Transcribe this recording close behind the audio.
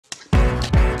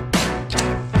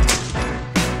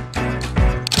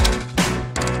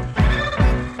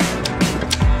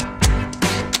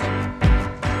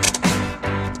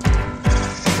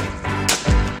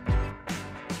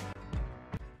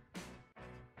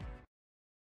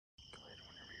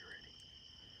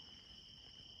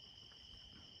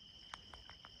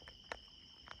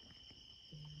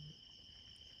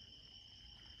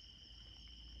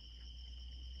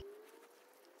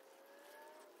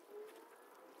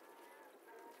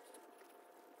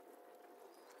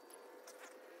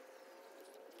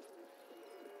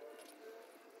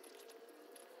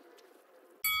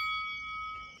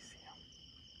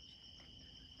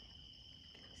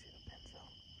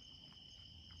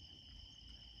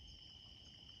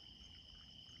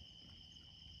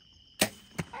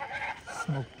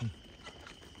smoked him.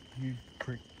 You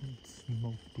freaking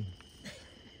smoked him.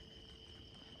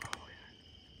 Oh,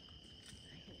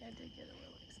 yeah. I did get a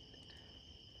little excited.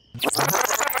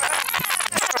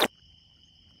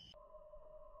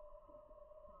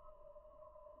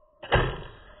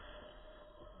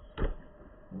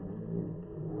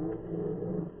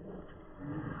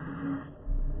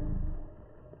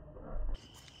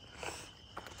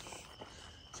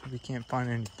 So we can't find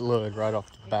any blood right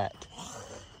off the bat.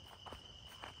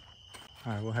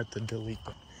 Alright, we'll have to delete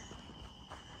that.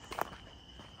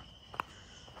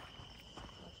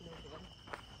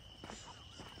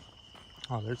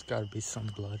 Oh, there's got to be some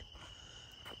blood.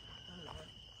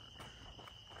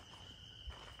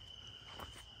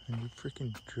 And you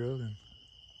freaking drilled him.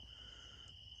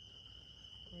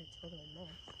 You totally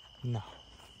missed. No,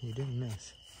 you didn't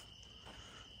miss.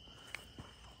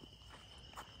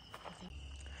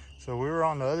 So we were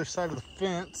on the other side of the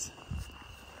fence.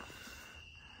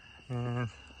 And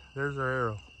there's our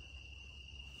arrow.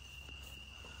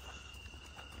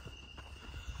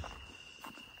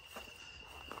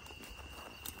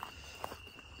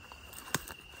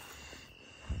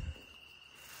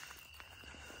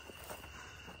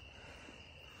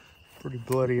 Pretty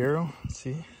bloody arrow,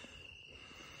 see?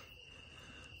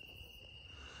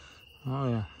 Oh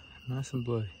yeah, nice and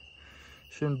bloody.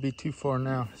 Shouldn't be too far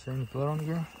now. Is there any blood on the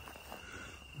ground?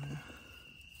 Yeah.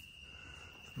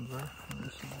 Some blood.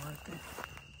 There's some more right there.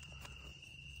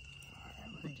 Alright,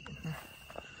 let me get in there.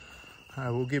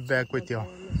 Alright, we'll get back with y'all.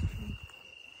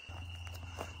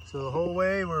 So the whole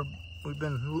way we've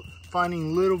been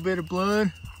finding a little bit of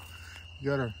blood. We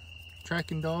got our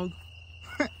tracking dog.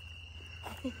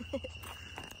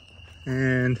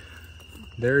 And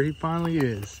there he finally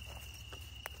is.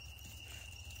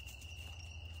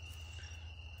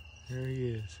 There he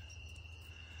is.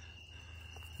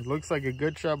 It looks like a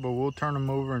good shot, but we'll turn him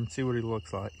over and see what he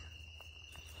looks like.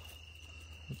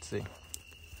 Let's see.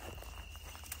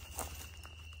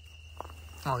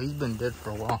 Oh, he's been dead for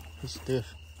a while. He's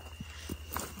stiff.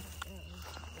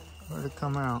 Where'd it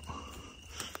come out?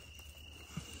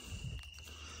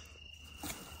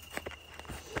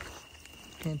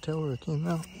 Can't tell where it came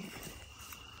out.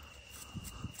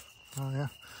 Oh yeah,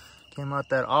 came out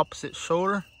that opposite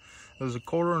shoulder. It was a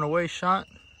 1/4 away shot.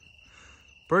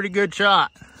 Pretty good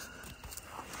shot.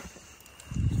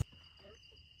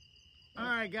 All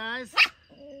right, guys.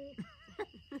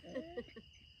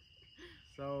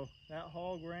 So that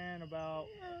hog ran about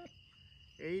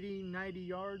 80, 90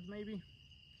 yards maybe.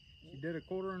 She did a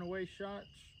 1/4 away shot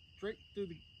straight through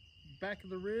the back of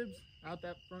the ribs, out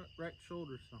that front right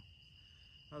shoulder. So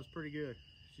that was pretty good.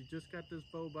 She just got this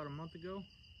bow about a month ago,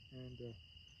 and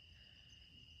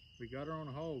we got her on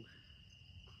a hog.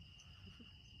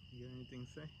 You got anything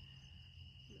to say?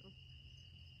 No.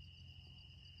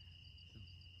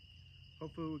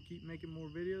 Hopefully we'll keep making more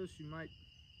videos. She might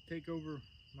take over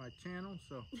my channel,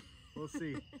 so we'll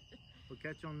see. We'll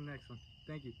catch you on the next one.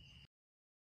 Thank you.